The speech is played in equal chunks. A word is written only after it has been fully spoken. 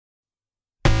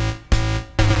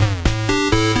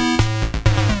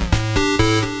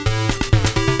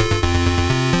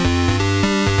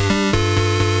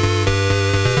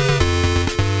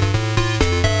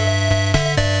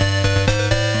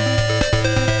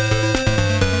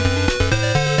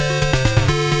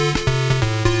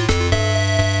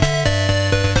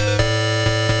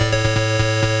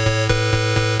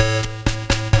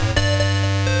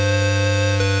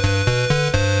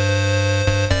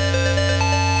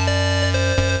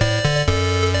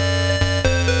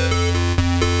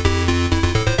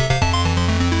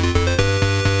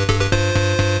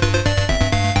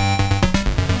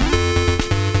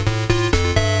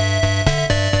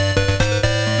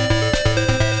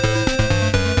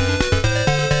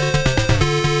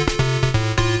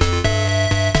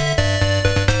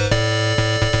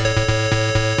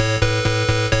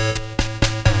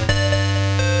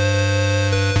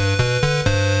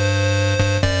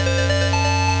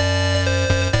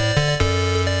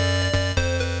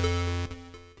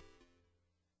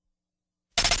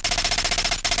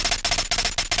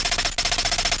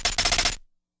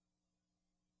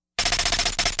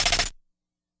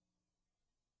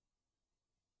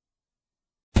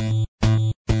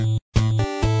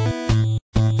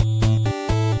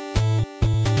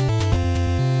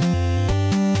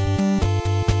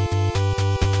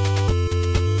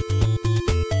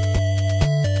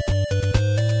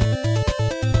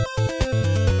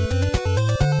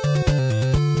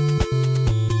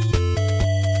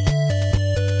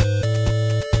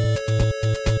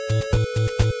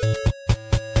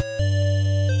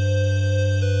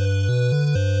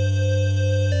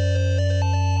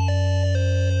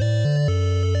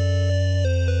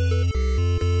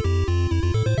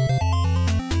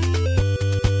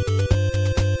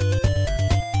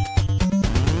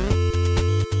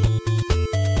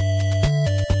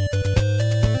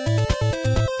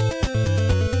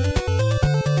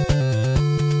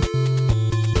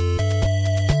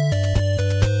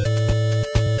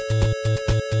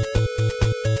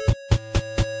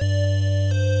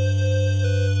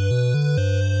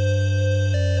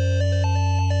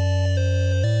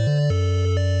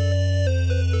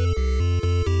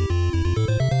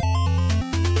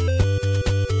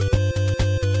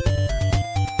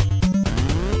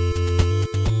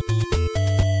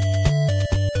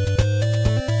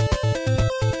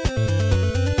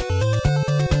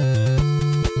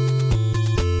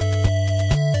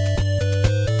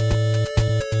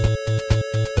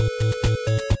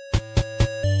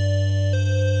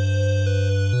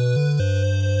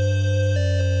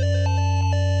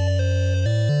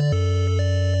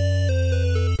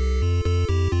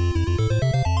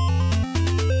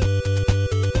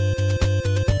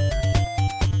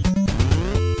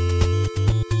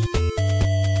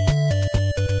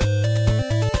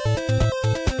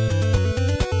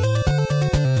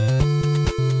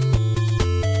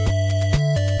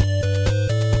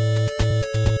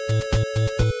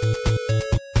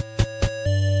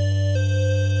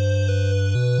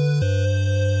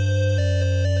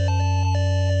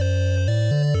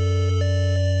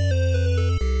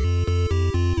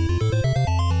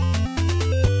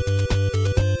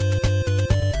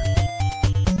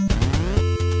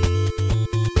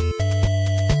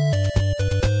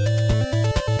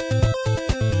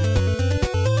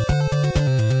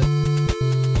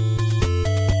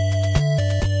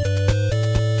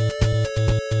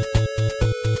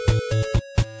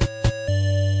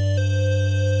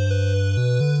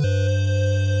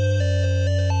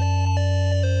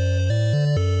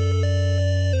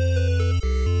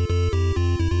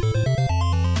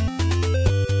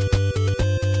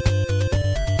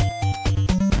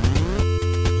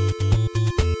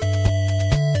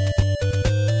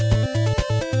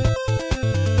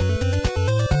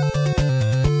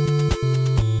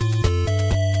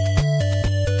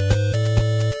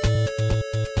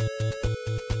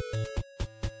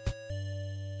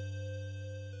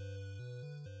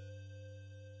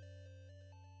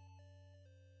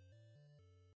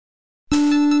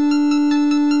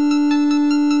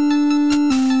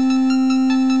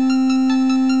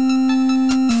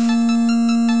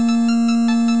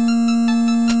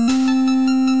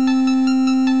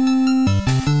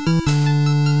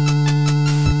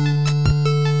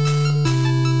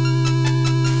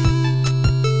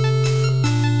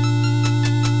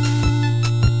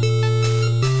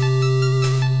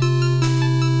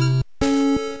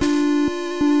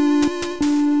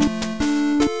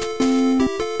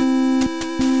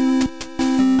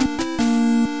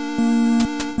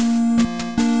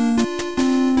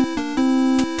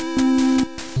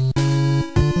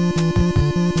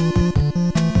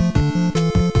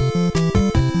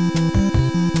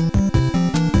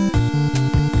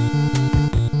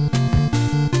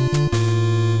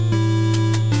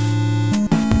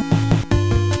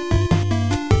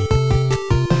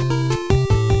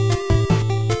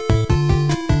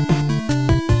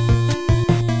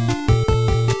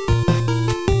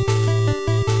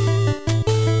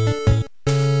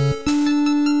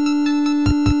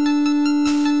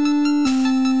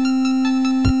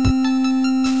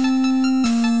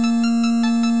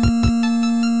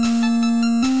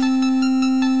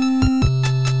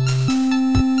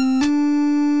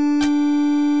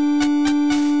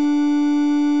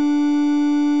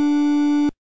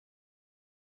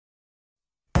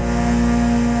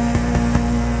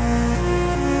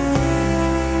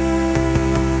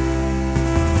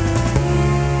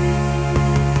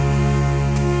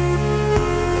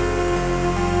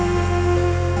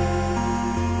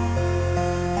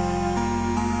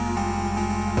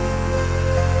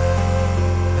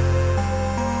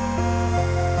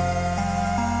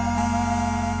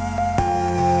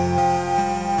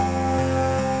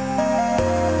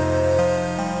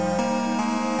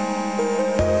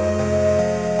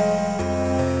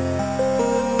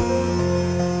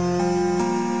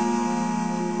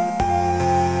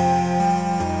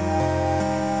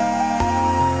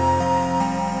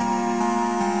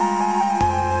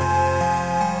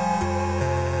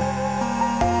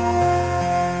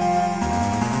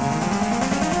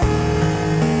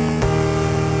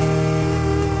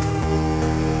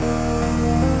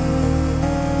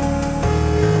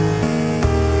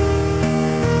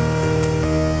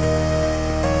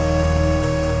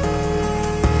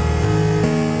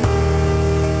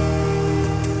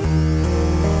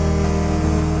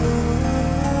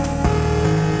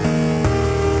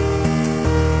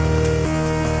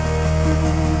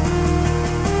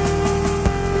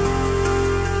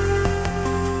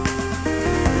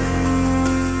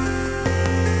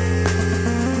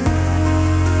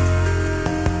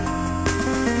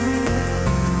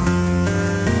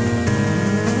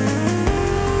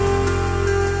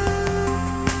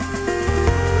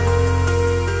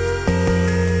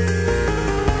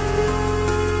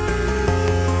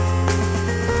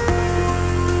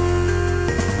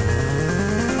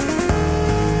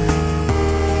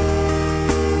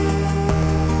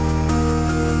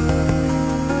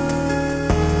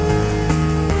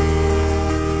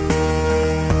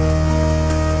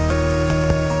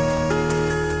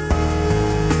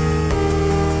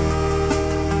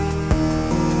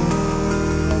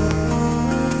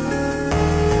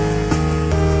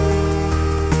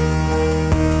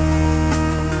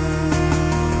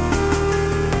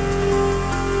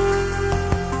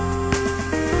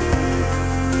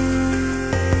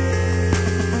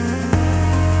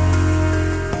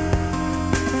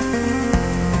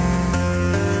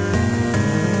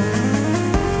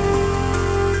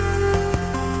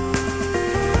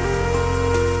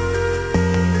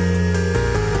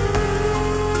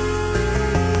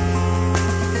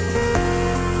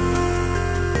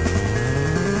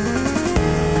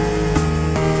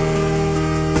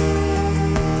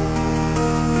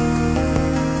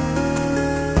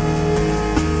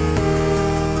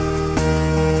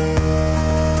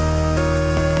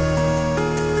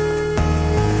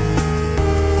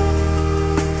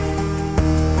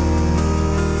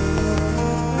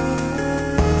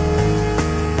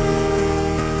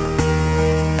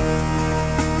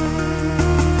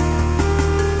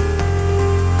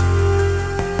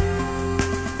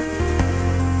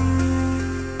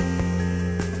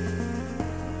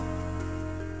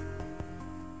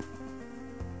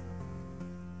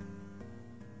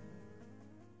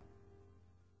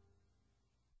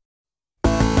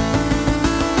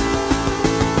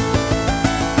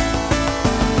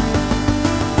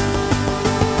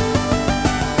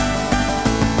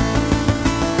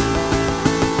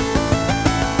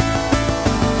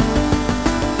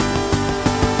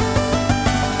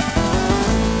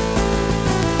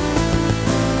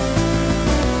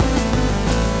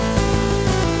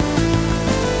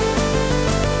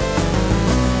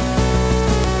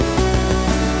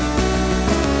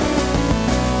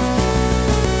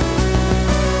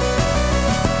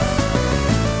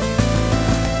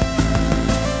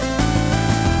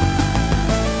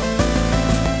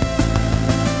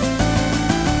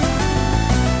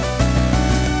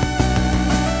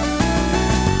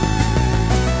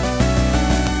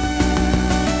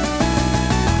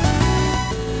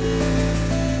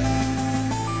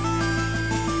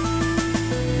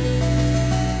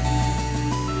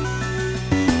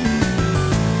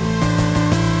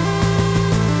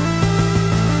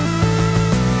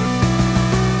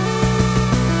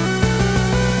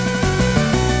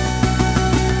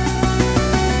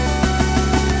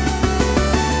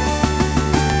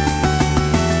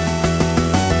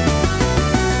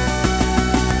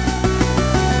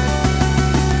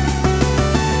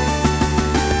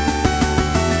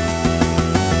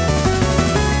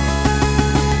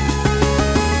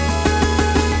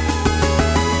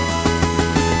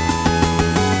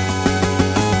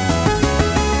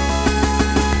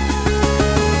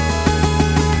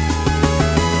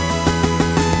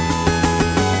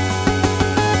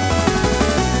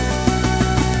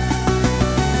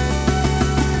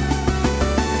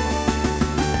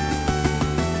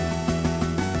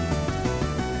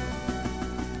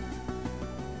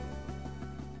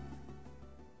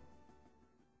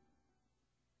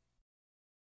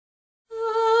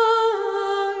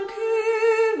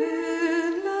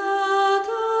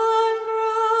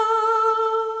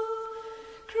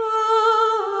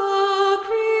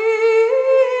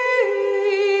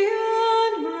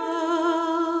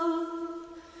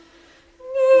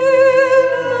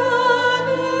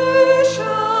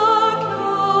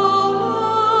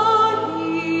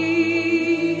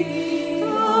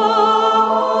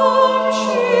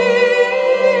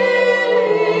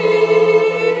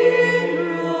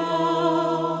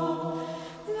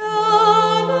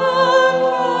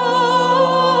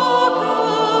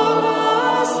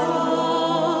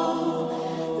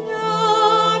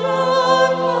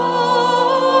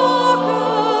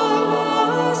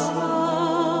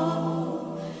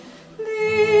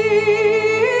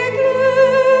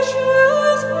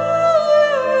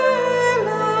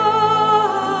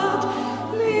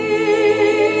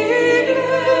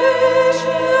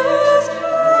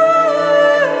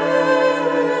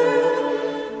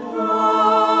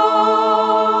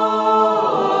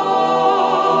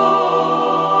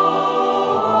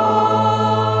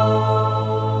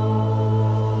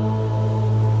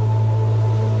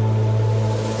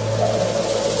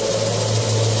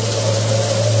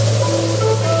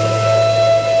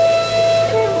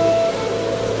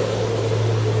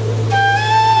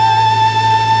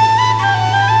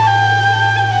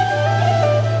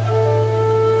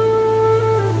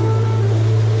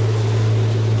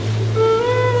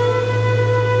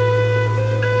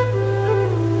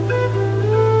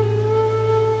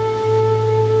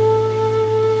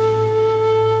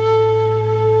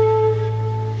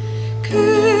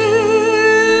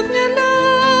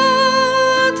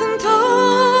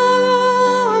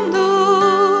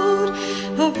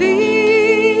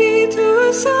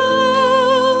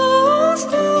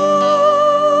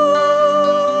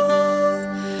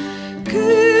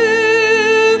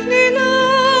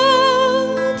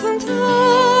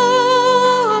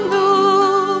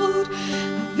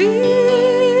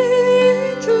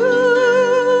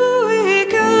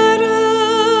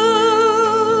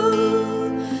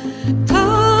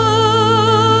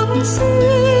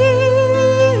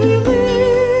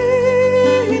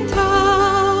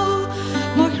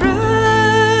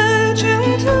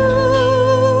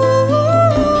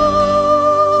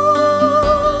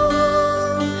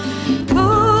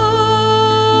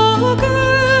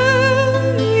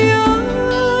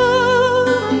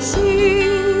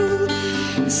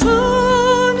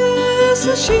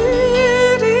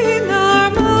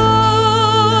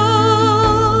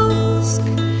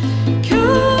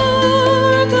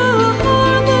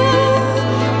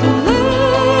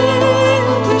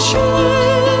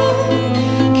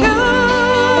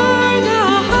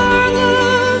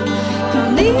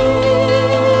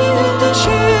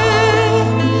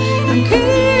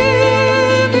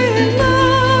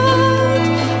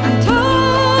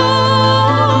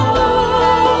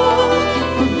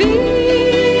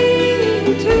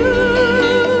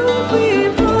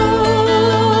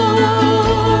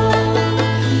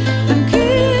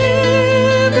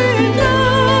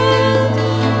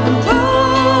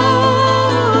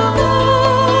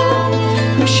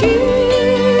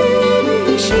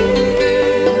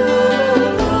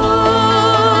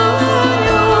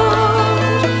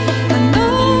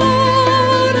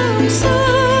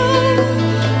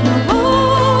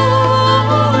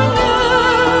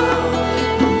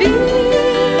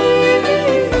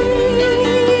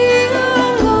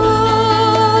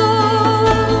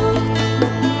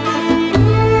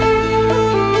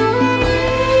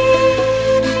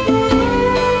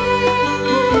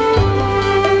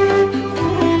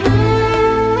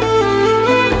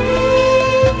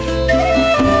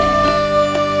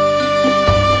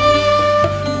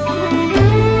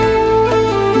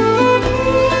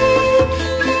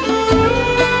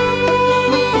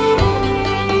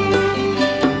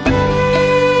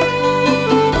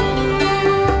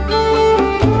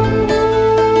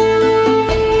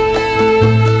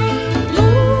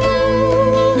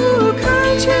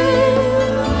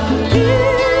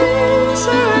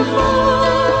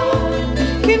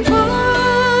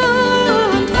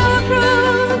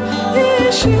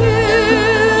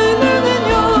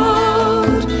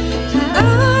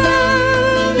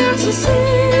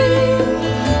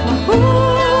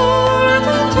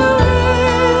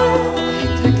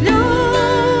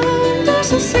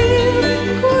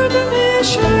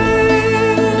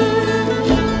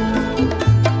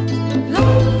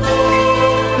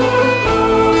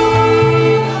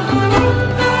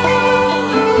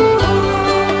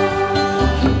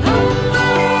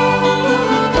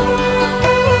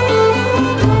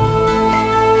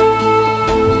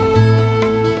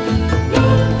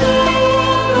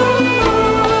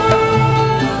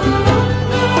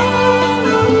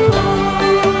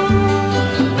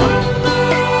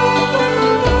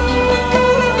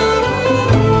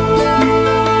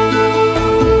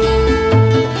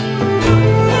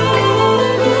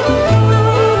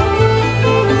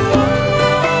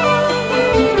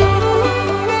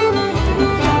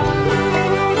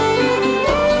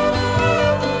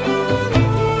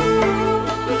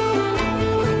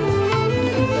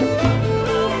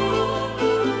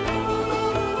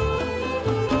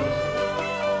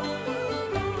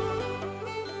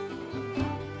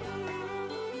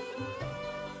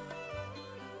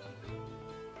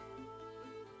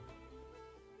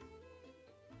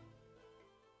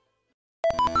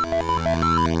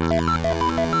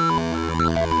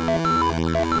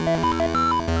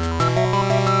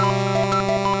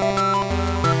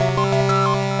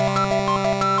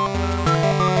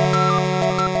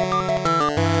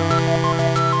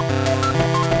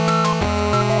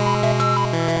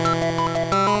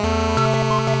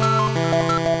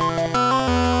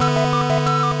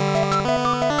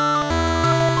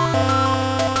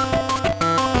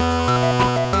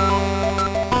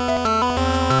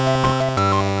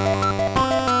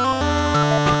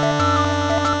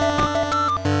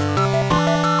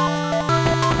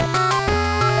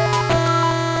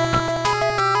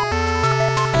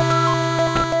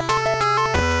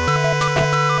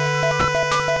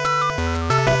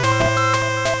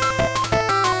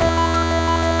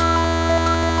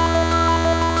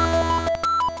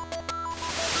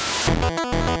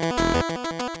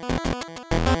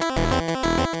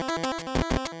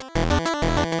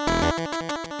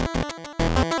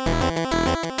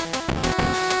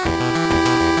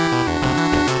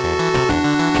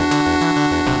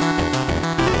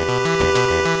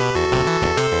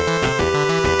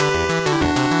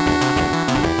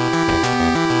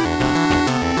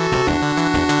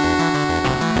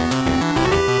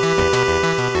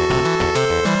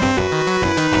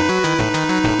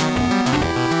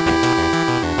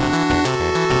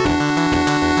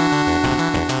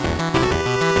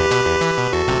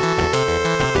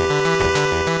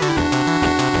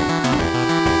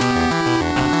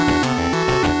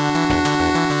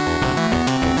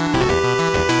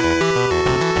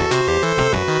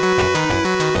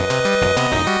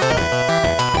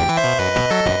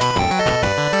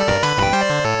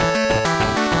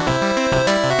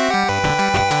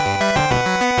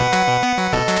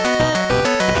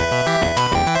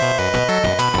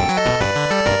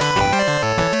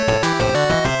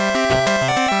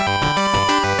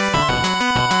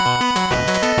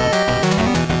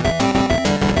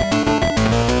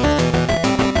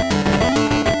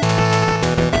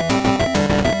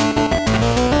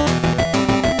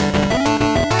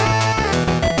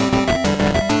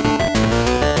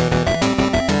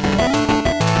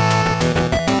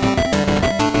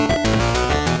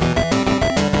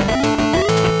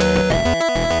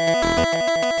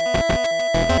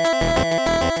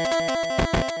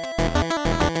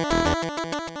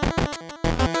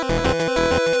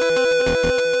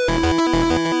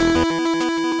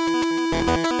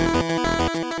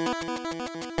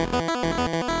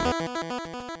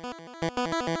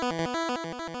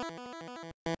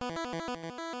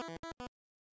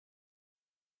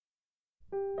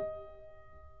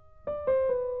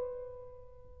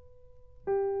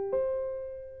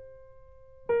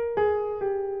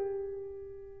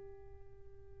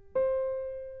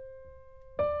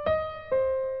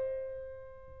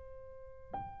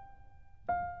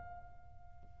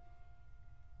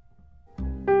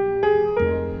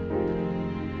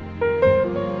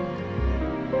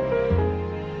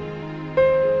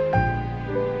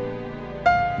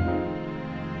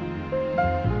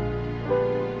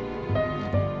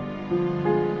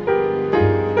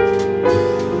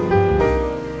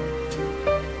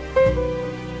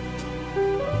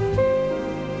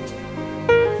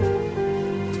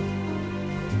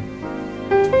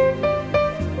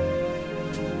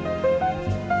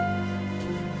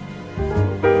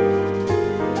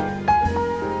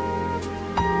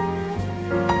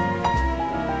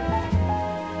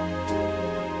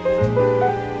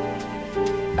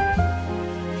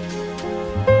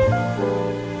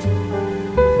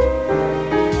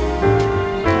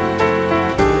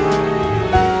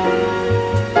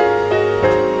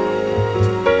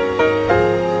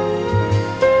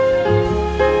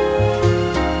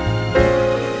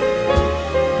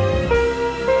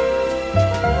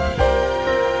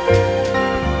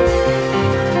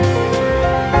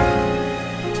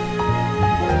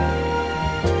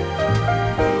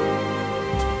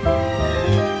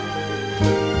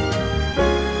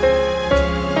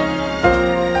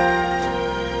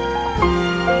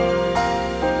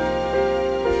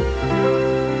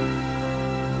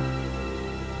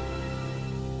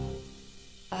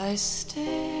I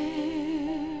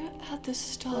stare at the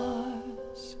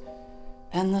stars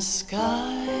and the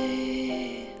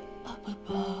sky up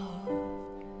above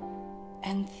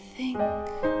and think,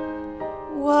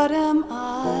 what am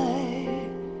I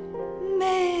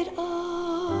made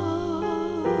of?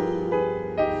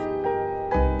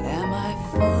 Am I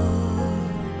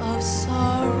full of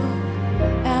sorrow?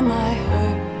 Am I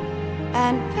hurt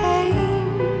and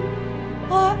pain?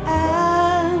 Or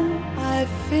am I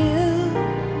filled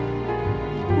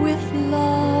with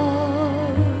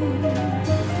love?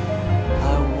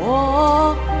 I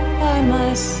walk by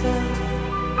myself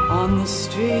on the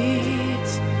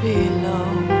streets below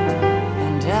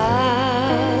and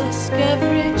ask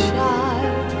every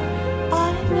child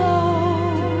I know,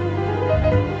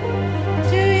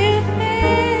 do you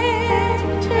think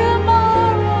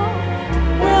tomorrow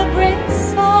will bring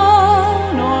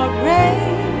sun or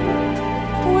rain?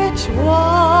 Which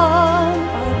one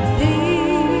of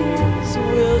these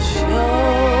will show?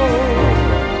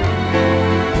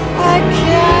 I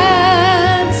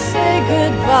can't say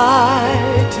goodbye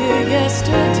to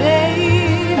yesterday,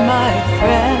 my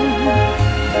friend.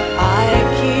 I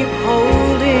keep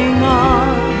holding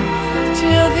on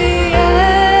till the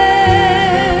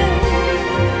end.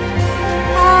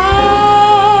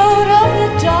 Out of the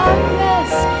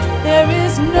darkness, there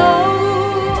is no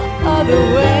other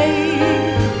way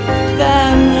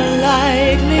than the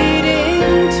light leading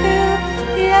to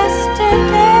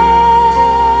yesterday.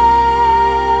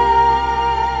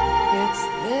 It's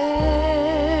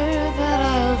there that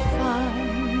I'll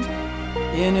find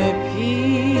inner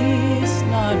peace,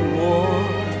 not war,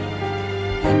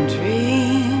 and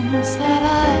dreams that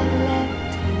I let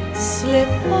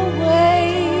slip away.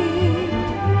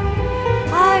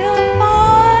 I'll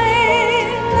find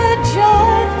the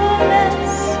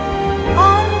joyfulness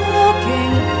I'm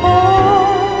looking for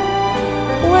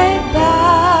way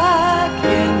back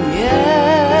in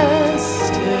yesterday.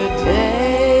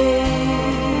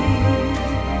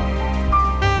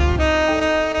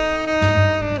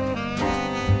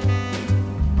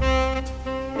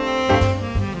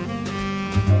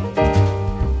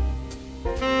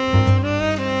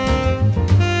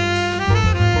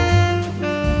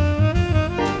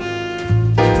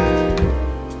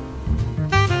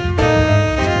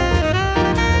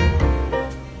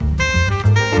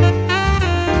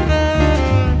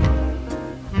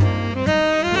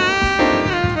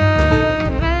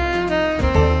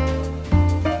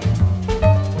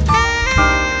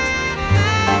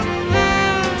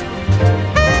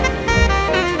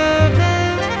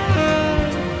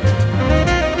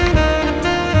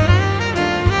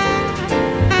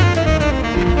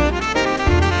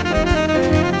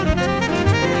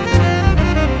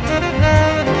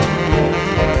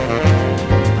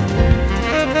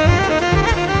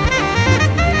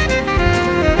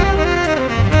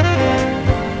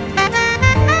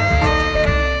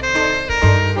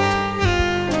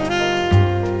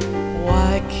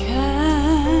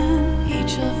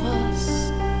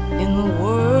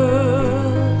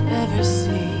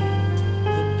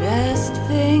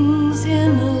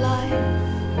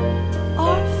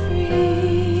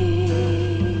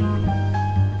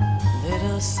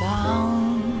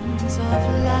 Sounds of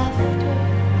laughter,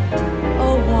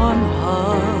 a warm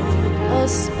hug, a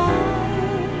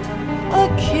smile, a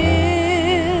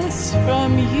kiss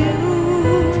from you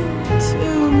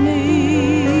to me.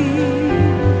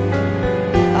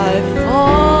 I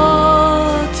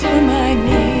fall to my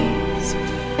knees,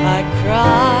 I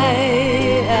cry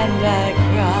and I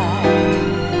cry.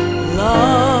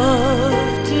 Love,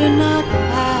 do not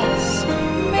pass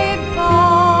me by.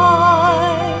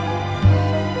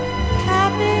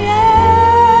 Happy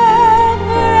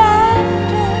ever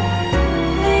after,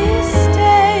 please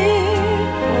stay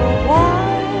for a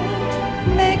while.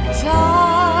 Make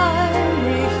time,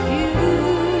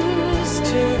 refuse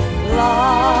to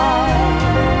fly.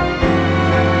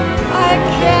 I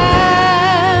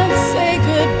can't say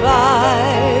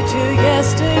goodbye to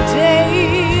yesterday,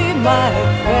 my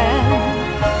friend,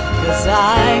 'cause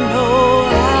I know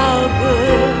how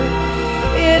good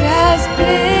it has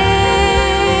been.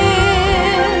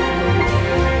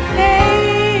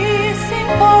 Facing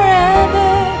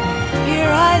forever,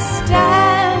 here I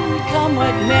stand, come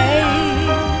what may.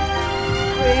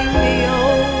 Bring the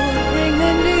old, bring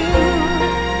the new,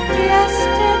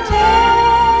 yesterday.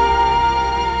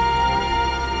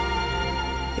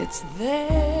 It's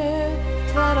there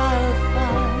that I'll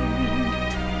find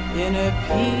inner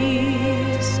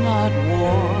peace, not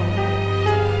war,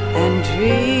 and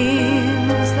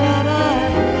dreams that I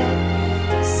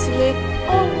let slip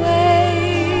away.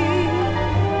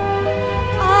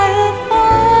 I'll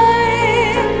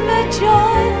find the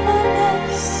joyful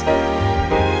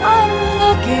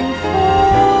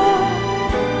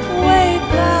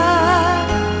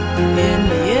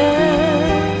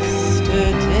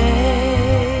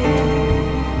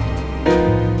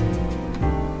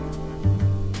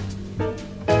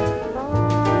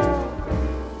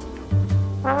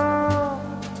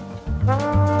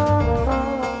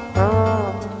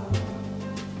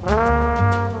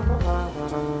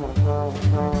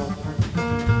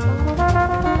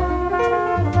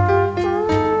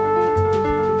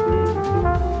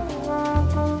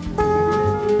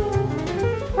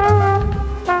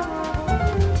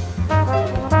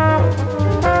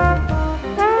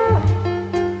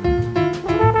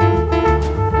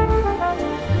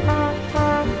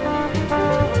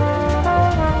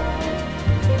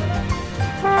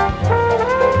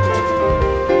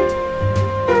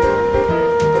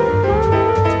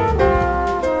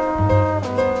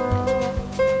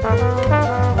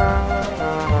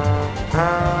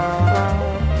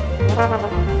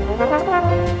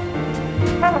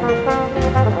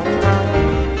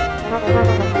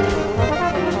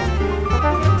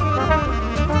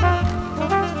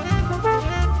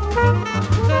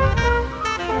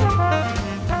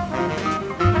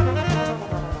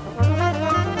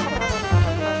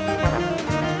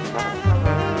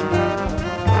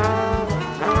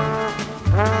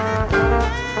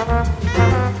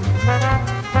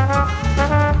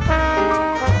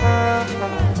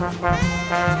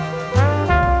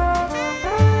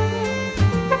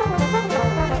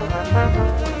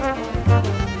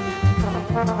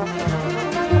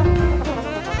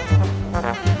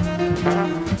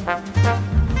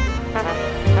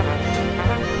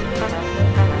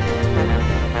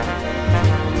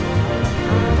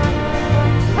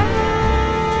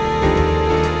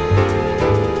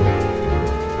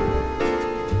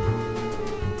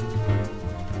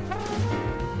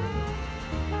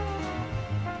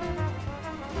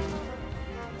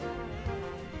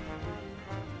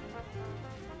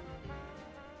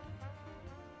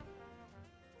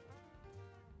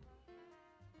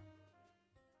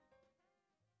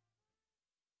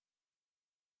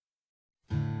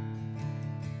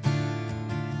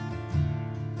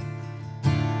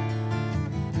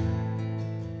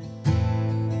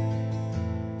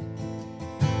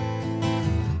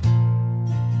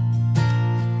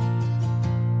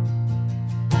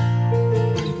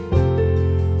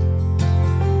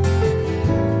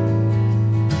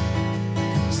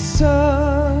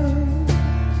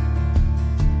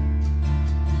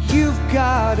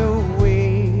got a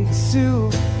way to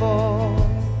fall.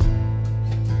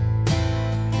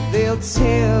 They'll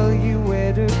tell you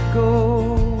where to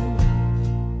go,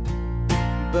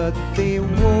 but they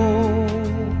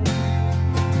won't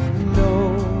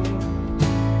know.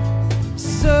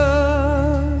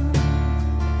 Son,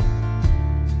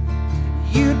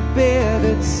 you'd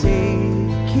better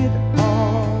take it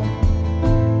all.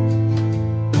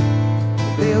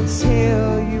 They'll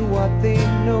tell you what they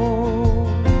know,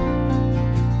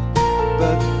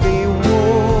 but they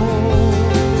won't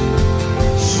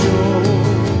show.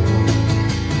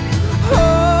 Oh,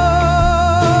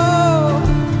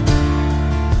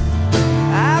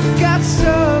 I've got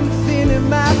something in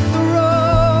my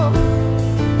throat.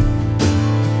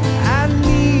 I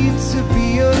need to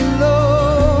be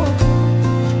alone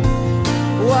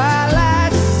while I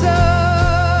suffer.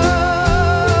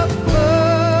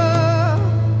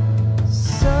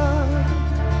 Son,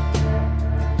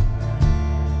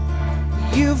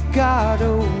 you've got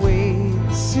a way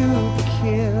to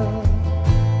kill.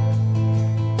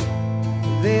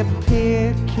 They're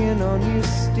picking on you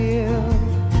still,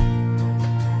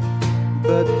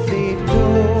 but they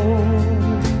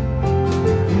don't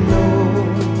know.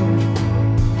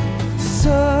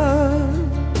 Son,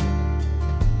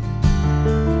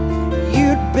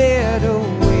 you'd better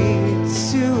wait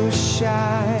to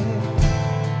shine.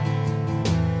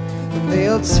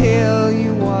 They'll tell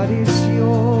you what is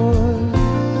yours,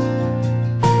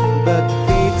 but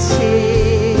they take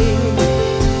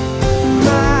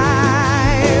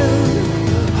mine.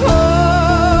 Oh,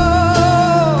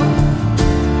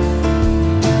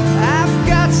 I've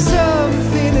got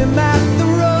something in my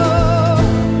throat.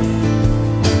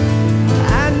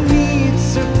 I need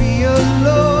to be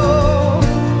alone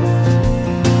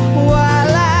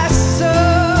while I suffer.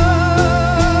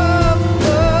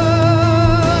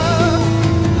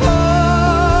 Oh,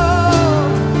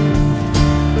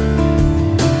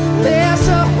 there's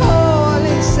a hole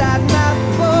inside my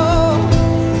bones.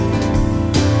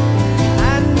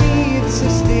 I need to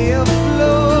stay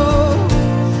afloat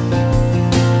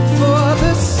for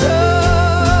the summer,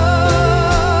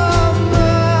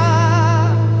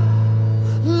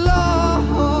 Lord.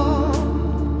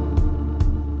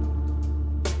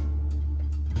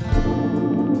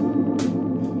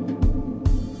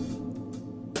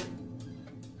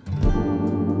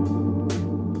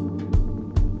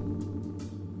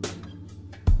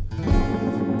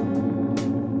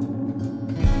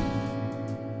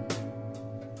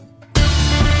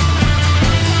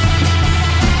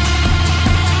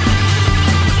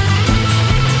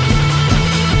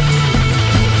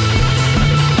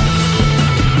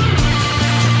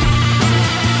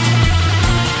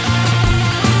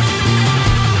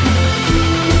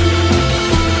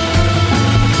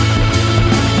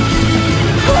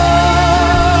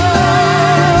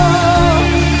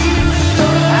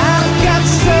 I've got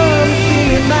something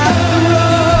in my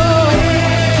throat.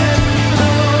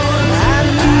 I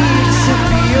need to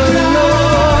be alone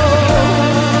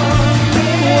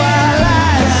while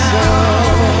I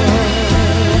suffer.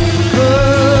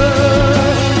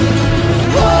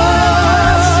 Oh,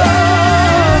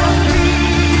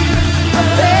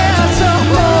 there's a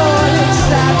hole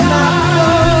inside my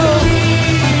bones.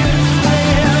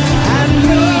 I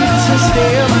need to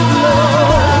stay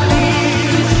afloat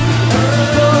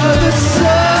for the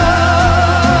summer.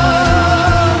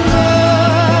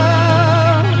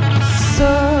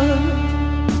 Son,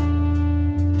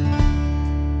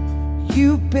 you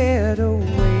better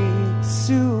wait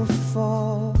to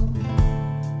fall.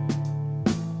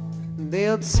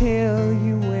 They'll tell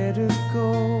you where to go,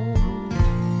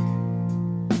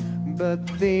 but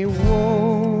they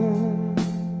won't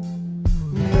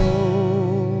know.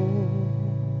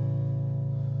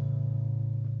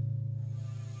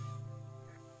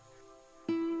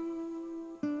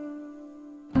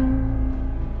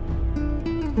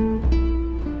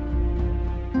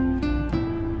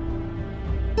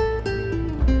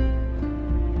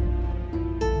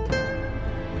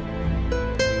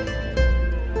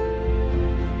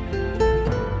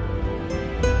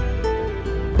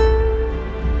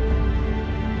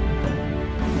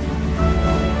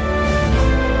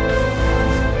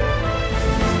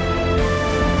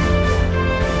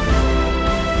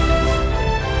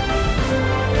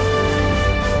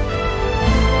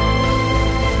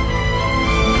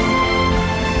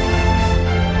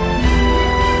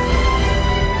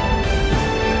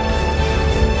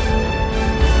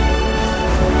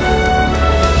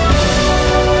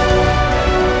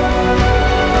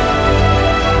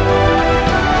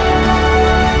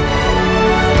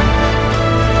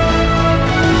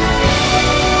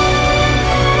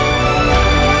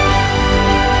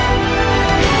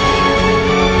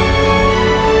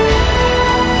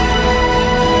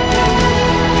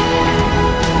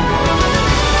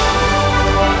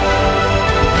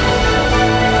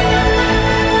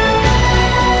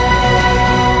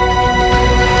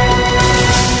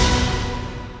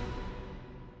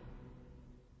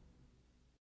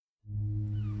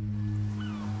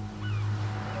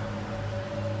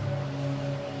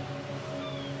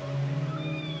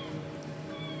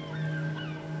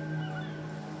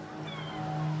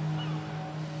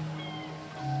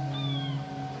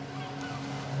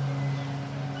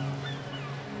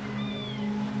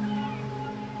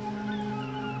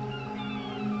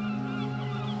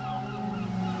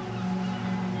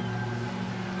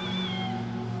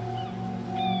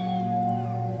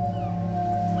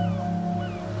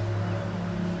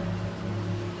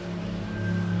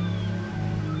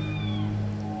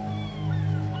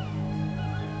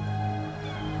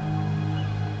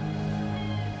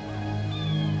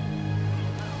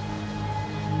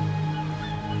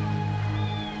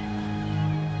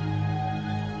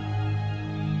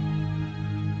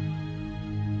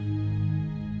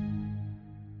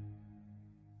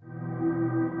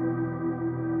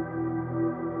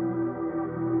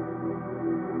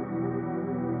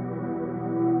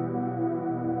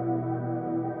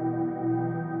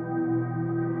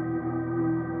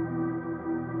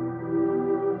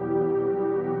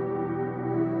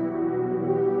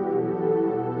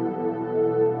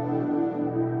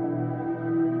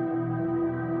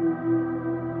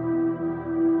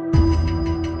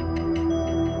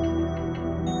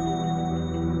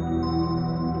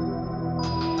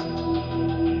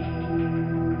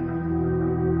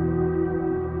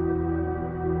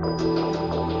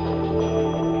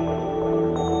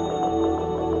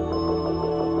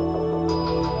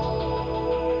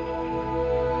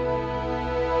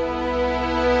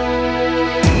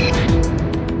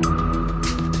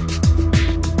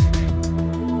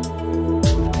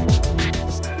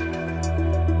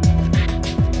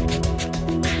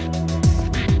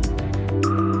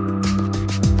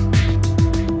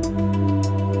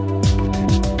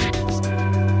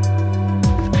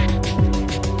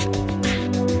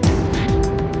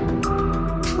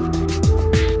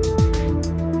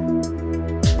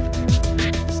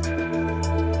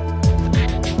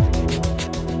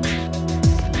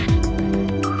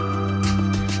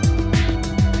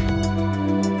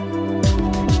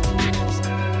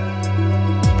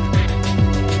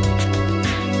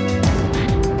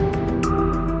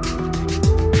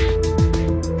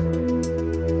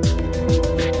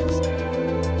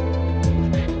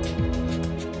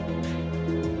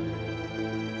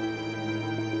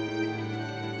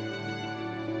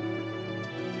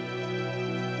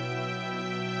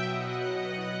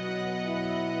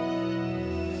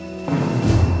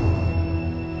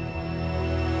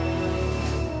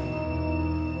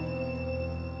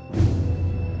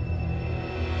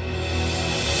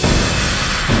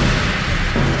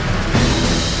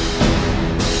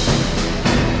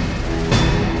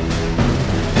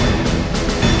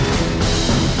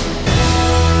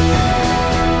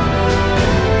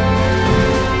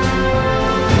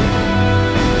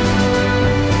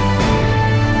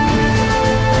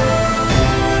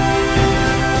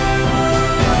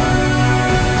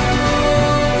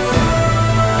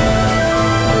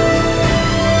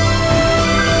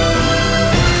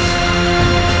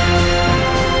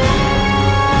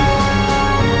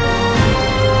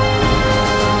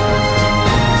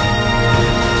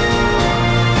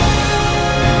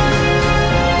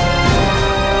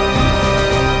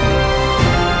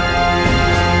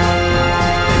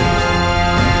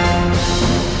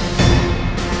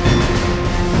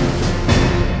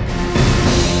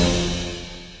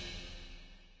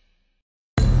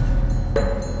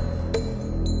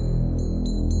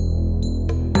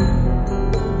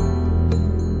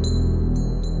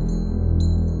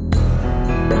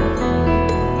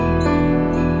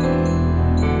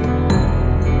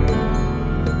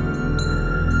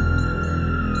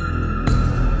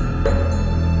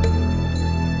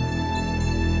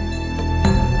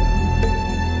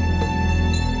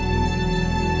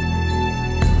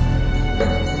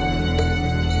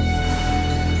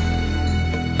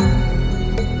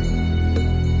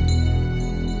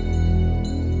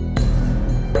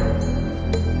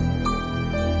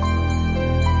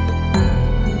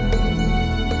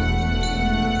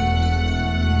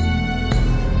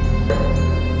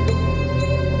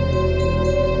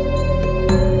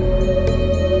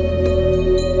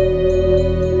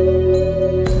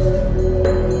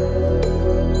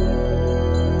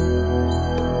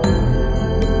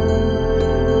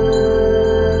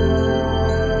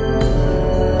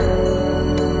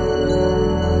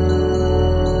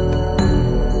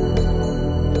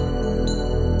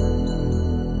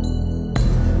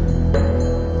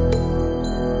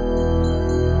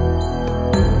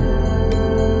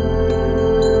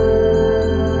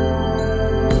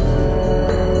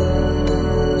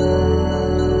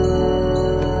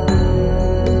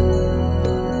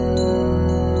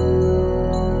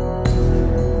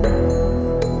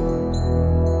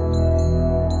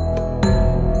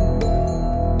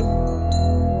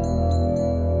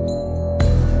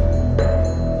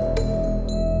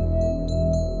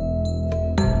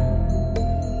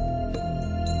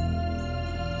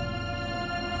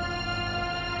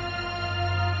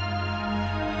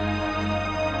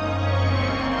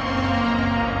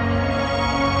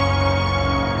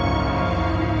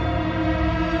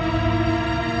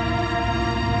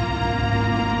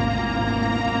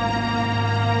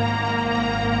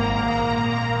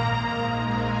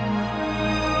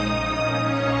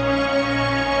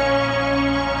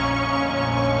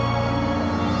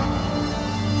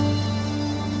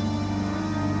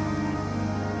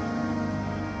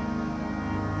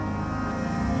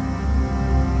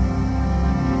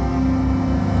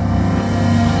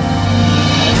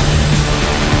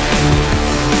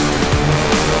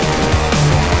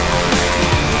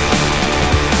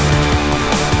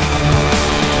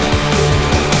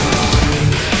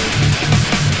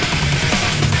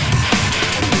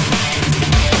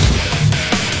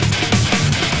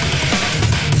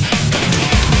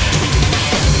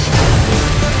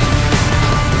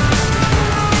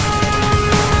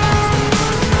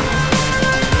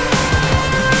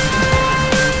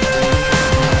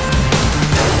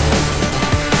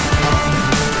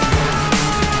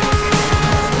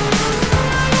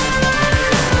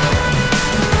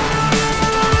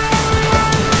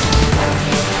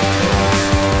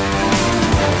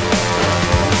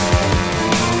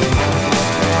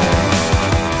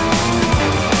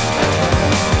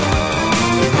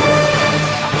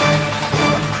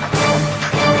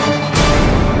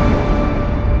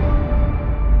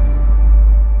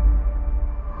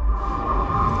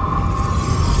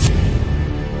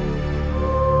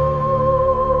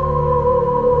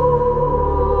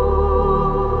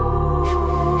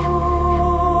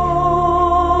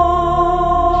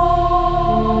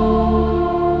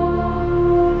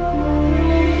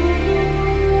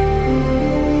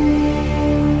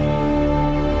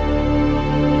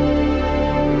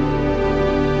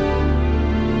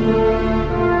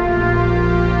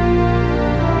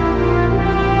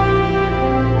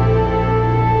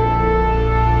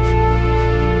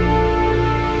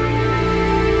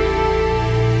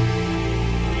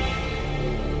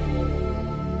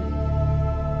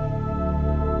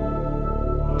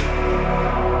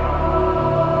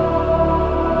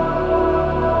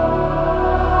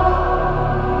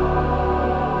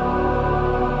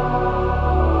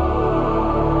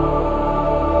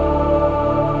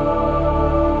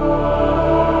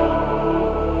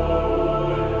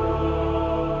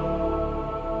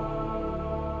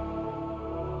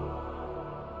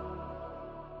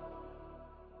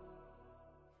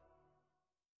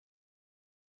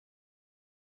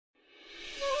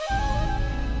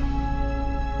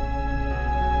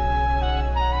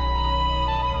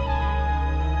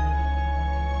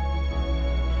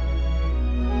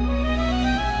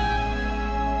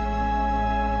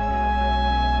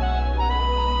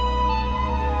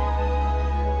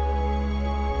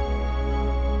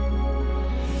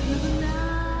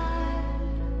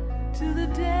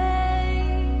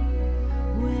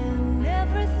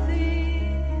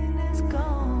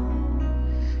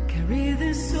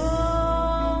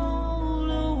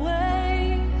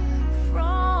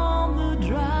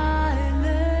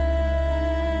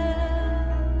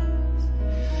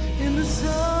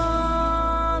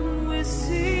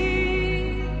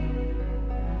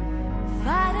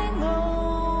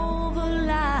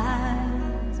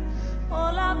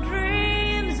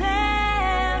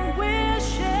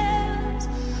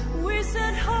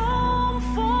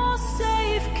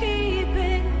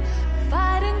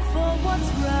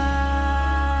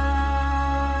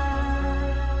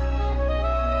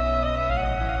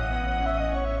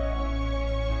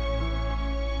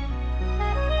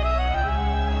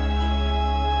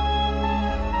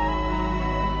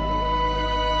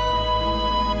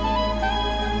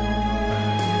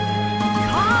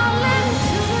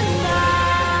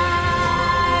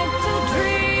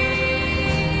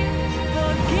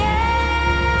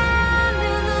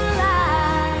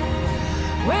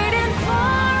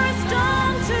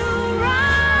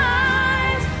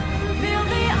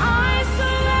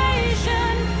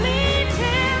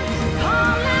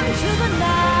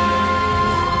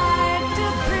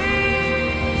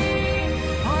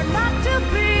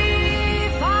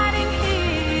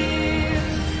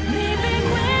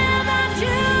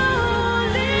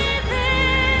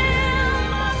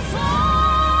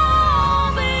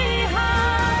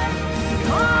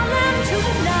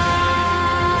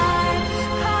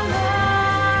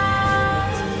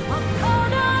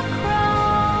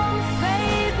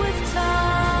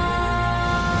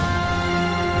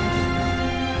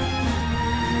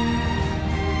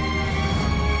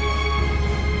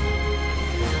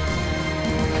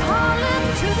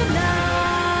 to the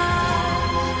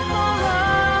night for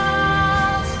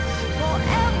us, for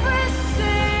every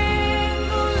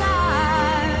single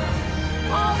life.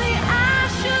 All the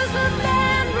ashes of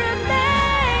men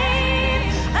remain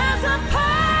as a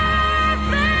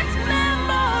perfect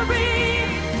memory.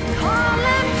 Call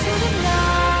him to the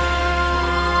night.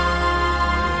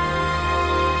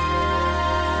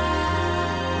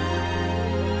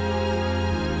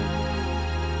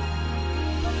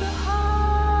 But the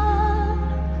heart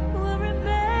will remain.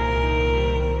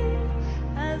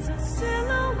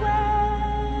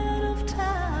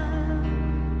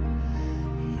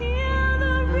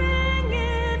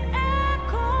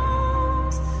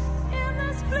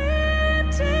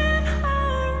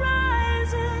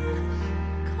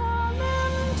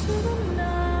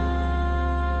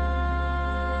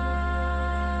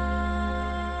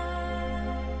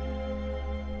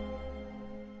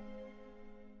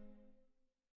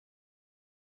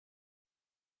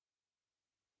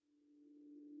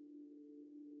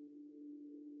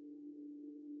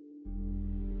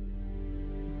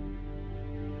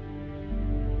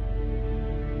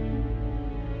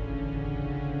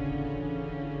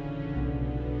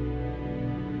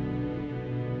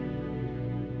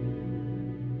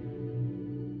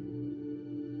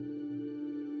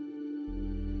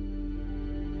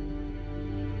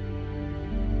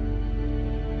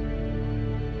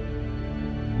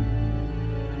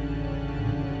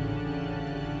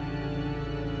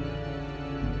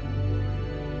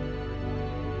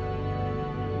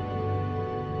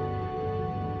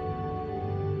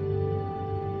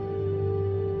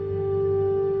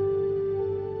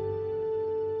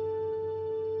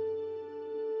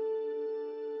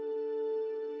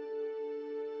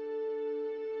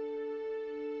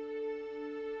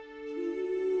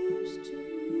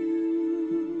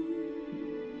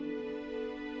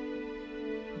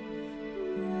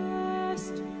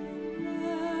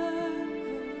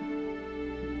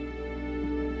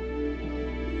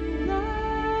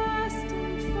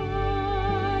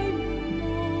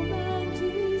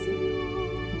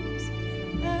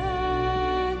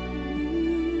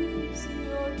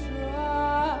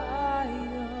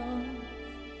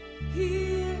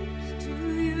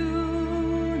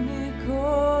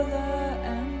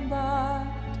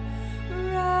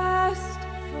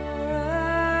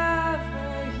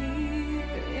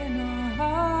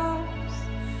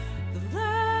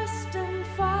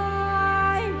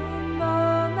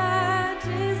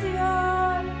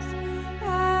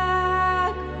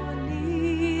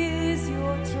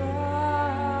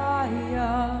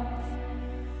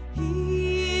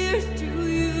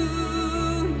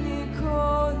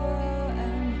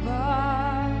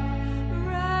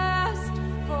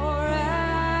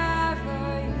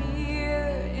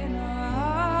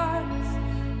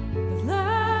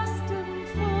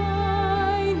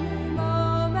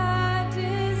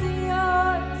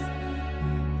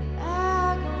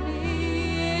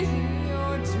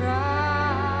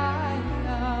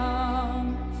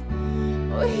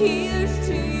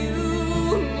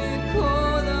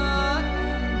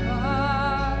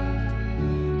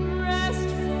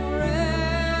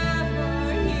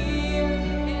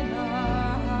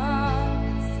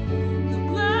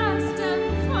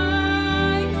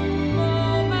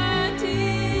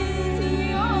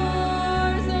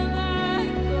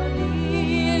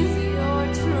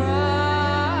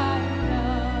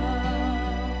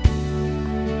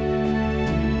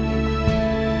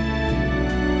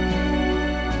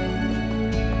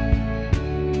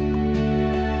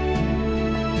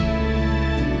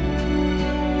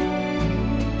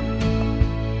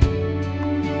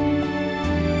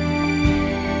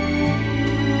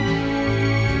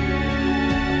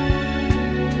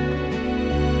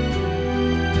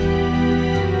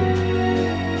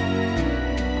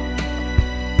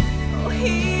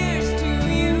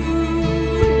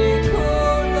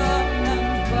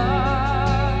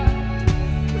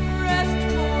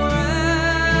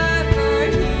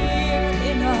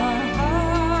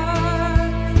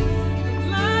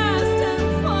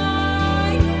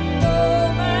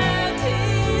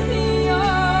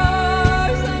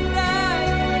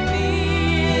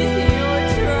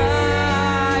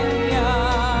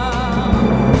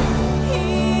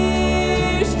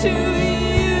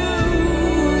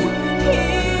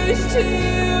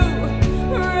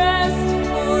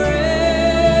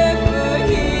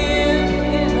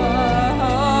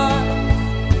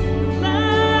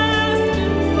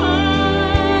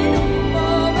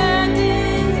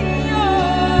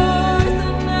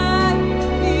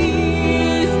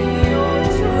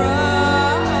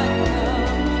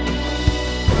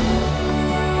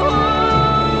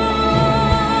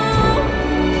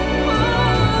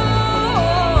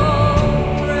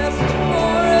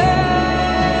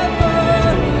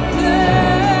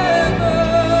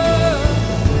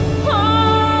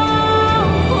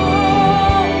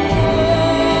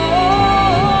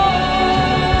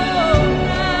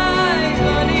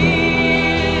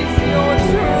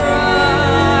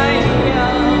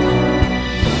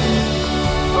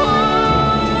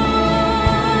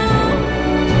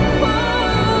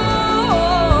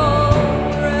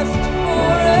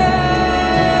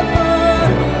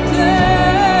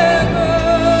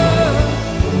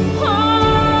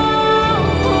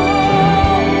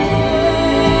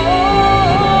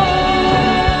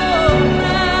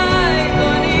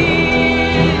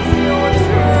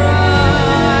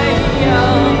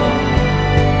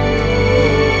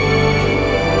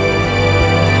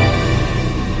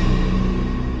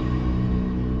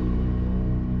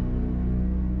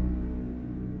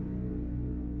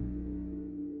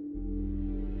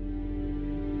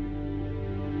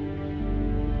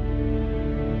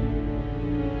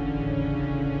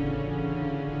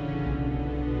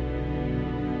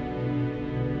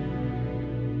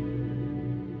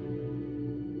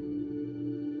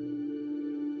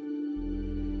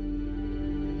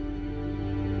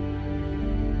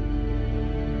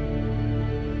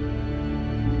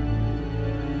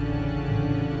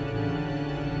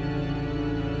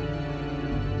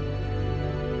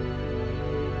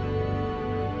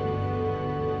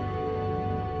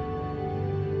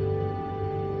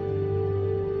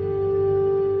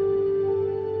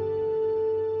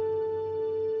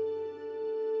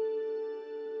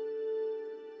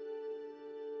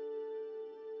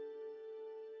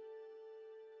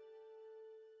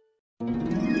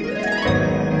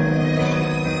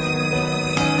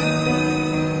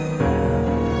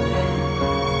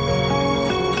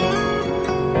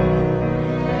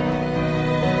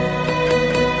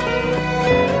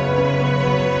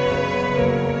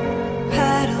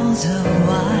 Miles of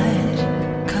white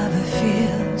cover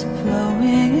fields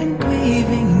flowing in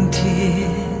grieving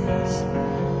tears,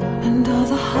 and all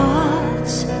the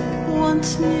hearts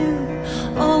once new,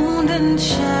 owned and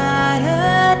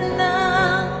shattered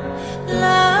now.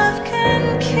 Love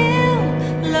can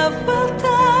kill, love will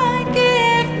die.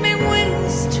 Give me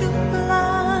wings to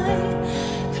fly,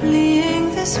 fleeing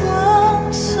this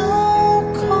world so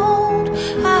cold.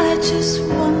 I just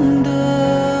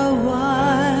wonder why.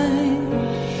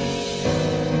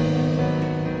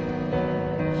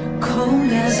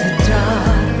 Cold as a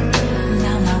dog,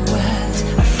 now my words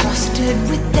are frosted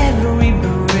with every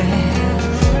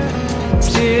breath.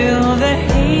 Still the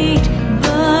hate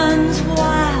burns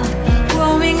wild,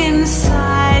 growing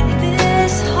inside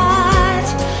this heart.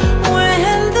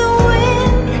 When the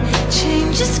wind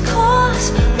changes course,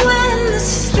 when the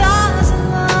stars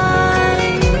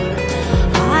align,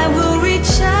 I will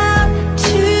reach out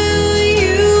to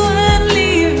you and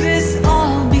leave this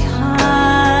all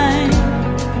behind.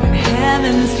 When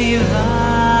heavens divide.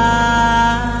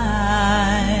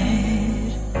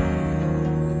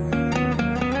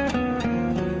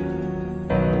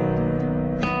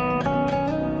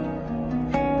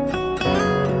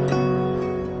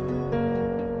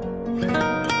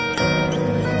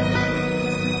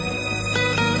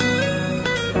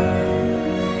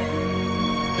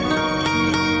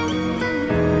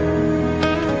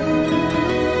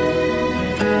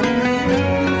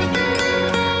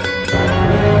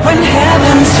 When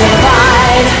heavens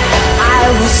divide, I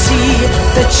will see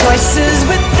the choices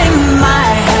within my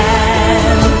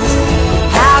hands.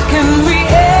 How can we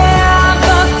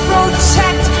ever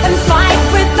protect and fight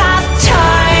with our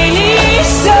tiny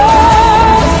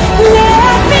souls?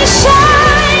 Let me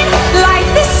shine like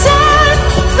the sun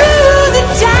through the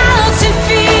doubts and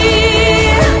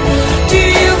fear. Do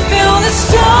you feel the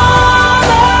storm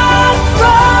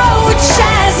approach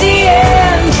as the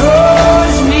end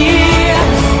draws near?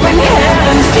 When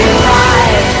heavens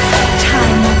divide,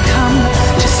 time will come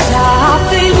to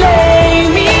softly lay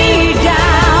me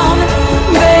down.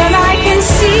 Then I can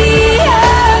see a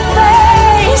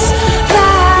face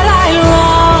that I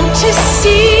long to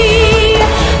see.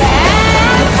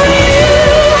 And for you,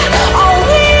 oh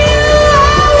you,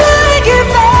 I would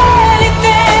give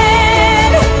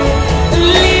anything,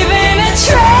 leaving a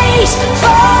trace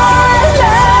for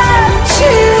love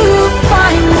to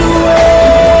find a way.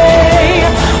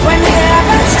 When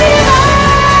heavens divide.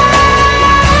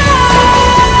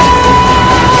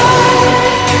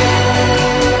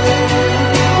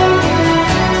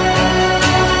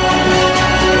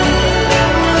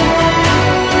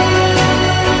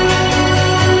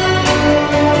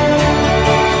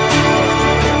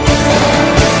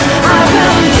 I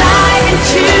will dive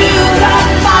into the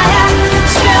fire,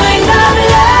 spilling the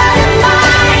blood of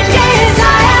my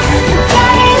desire. The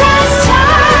very last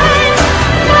time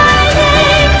my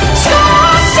name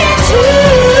scorched into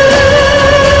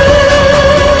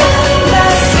the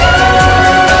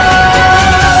sky.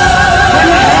 When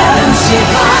heavens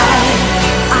divide,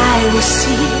 I will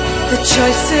see the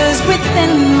choices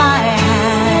within my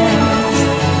hands.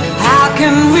 How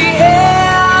can we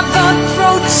ever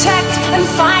protect and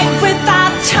fight with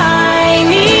our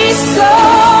tiny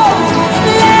souls?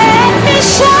 Let me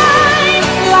shine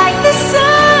like the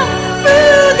sun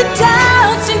through the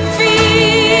doubts and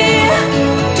fear.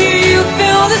 Do you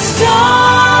feel the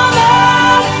storm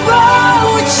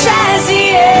approach as the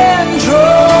end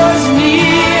draws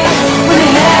near? When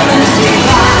heavens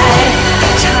divide,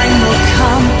 time will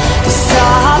come to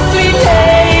softly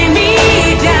lay me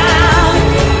down.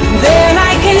 Then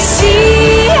I can see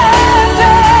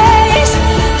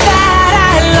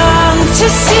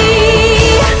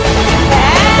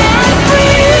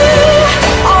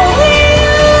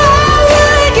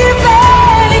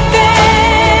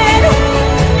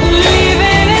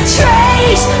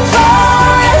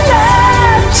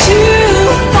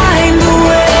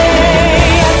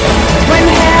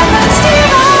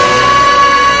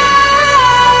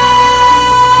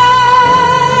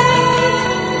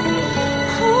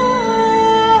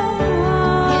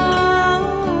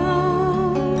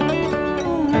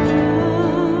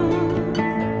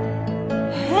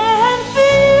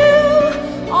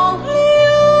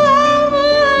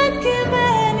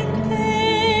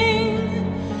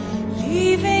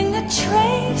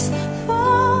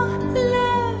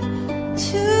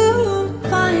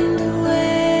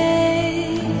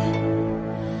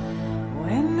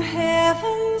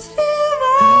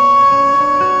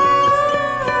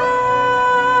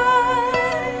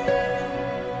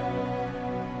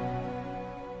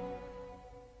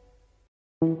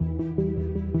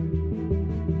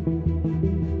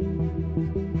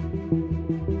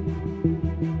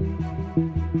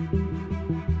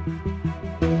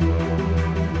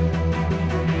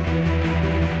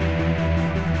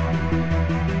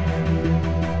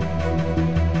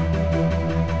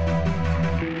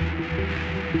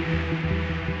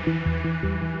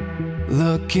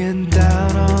Looking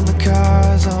down on the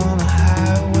cars on the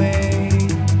highway,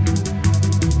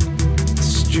 the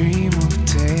stream of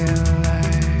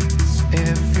taillights,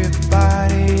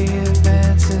 everybody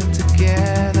advancing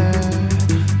together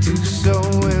to so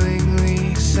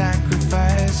willingly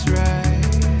sacrifice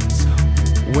rights.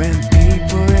 When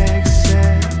people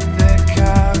accept their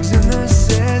cogs in the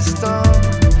system,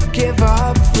 give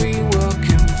up free will,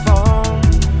 conform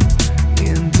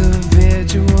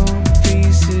individual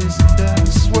pieces that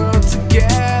swirl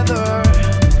together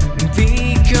and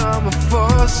become a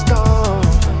force storm.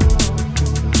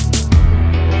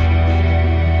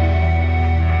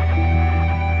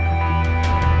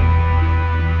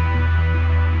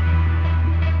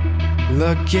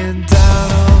 Looking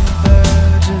down on the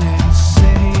burgeoning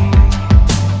city,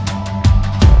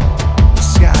 the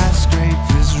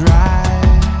skyscrapers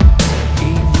rise,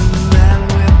 even men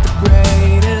with the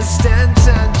greatest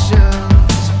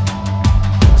intentions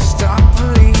stop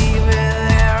believing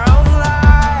their own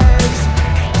lies.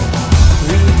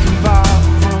 We can borrow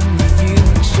from the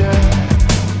future,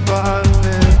 but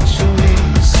eventually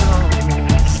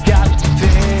someone's got to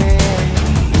pay.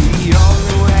 The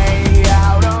only way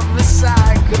out of the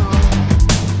cycle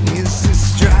is to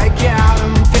strike out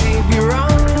and pave your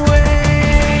own way.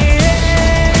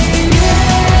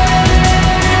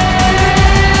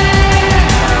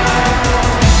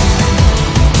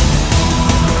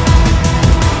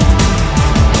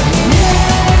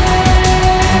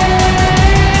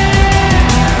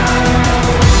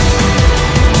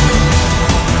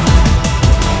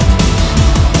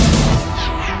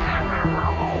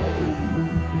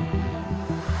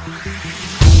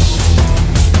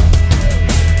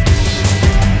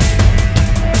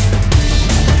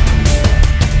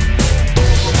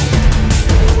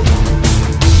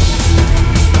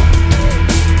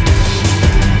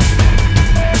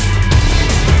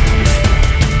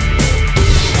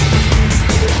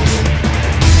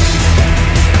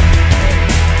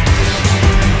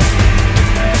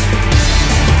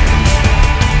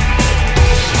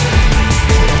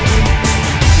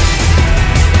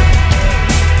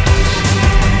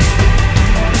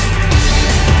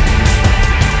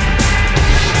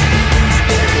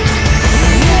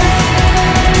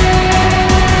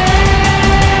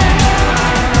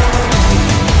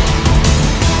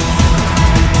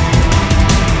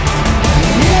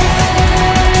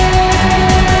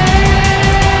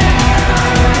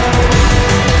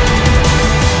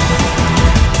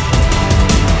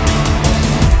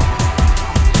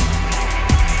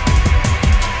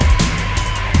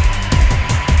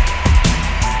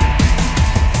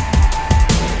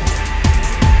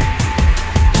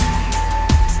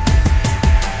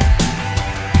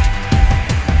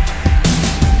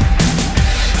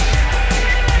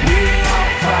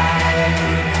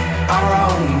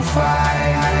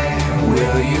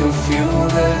 Will you fuel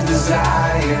the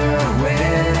desire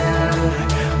when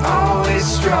always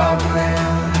struggling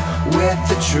with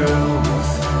the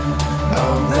truth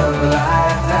of the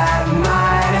life that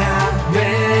might have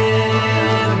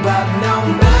been? But no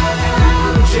matter how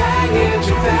jagged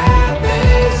your path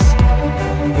is,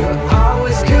 you'll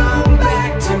always come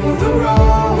back to the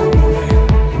road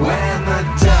when the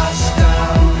dust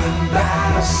of the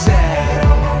battle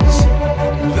settles.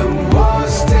 The war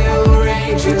still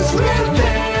rages within.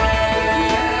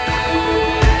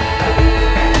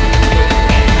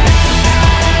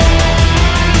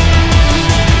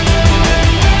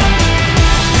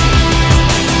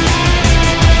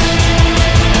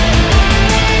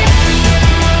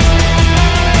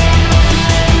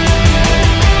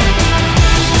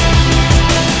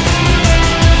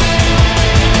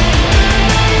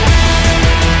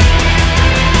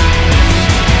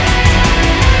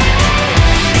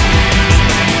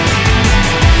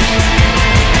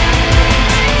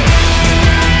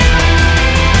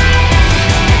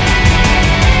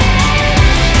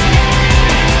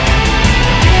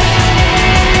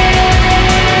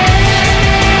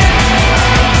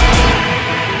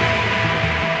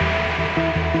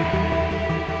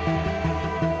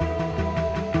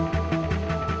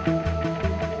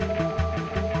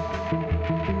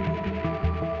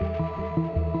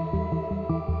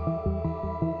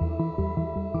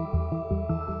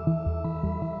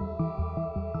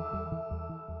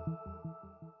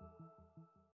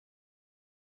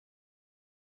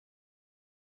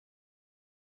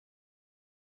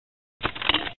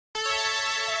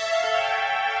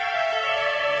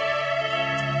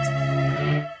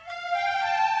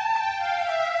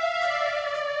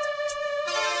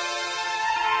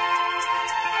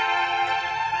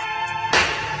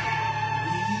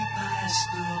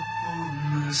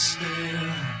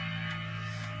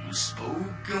 You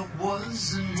spoke of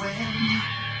was and when,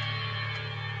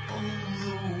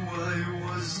 although I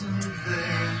wasn't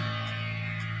there.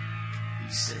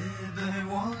 He said I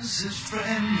was his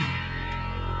friend,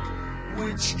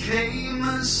 which came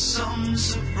as some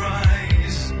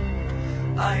surprise.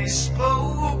 I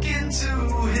spoke into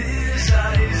his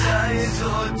eyes, I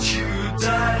thought you'd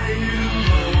die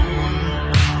alone.